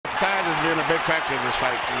size has been a big factor in this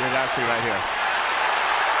fight, as I see right here.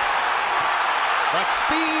 But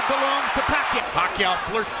speed belongs to Pacquiao. Pacquiao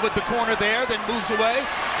flirts with the corner there, then moves away.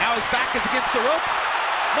 Now his back is against the ropes.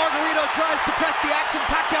 Margarito tries to press the action.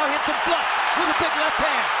 Pacquiao hits him flush with a big left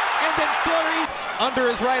hand. And then flurry under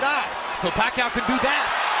his right eye. So Pacquiao can do that.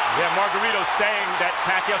 Yeah, Margarito's saying that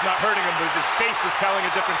Pacquiao's not hurting him, but his face is telling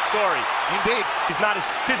a different story. Indeed. He's not as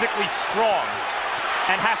physically strong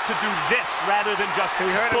and has to do this rather than just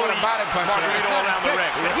bully Margarito around the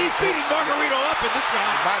ring. But he's beating Margarito up in this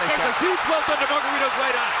round. There's a huge welt under Margarito's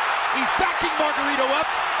right eye. He's backing Margarito up,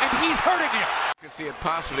 and he's hurting him. You can see it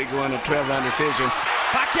possibly going a 12-round decision.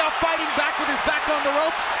 Pacquiao fighting back with his back on the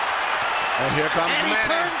ropes. And here comes And he Manny.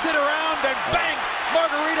 turns it around and bangs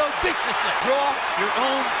Margarito defenseless. Draw your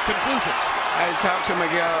own conclusions. I talked to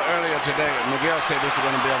Miguel earlier today. Miguel said this was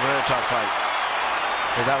going to be a very tough fight.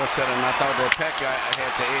 As I was saying, I thought that Pacquiao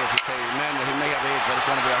had to edge. He said, man, he may have edge, but it's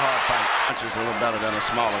going to be a hard fight. Punches a little better than a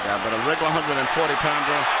smaller guy, but a regular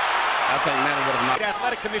 140-pounder, I think Manny would have knocked.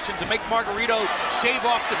 Athletic commission to make Margarito shave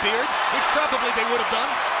off the beard, which probably they would have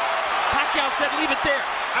done. Pacquiao said, leave it there.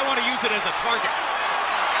 I want to use it as a target.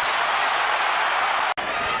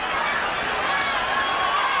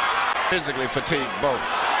 Physically fatigued, both.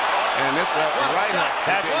 And this right hook.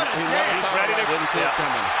 He never saw it. Didn't see it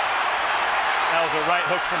coming. That was a right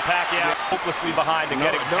hook from Pacquiao, hopelessly behind to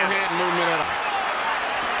get it. No head movement at all.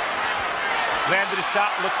 Landed a shot,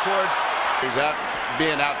 looked towards. He's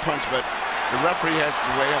being out punched, but the referee has to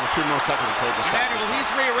wait a few more seconds before he can stop. Emmanuel,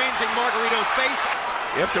 he's rearranging Margarito's face.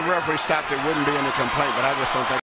 If the referee stopped, there wouldn't be any complaint, but I just don't think.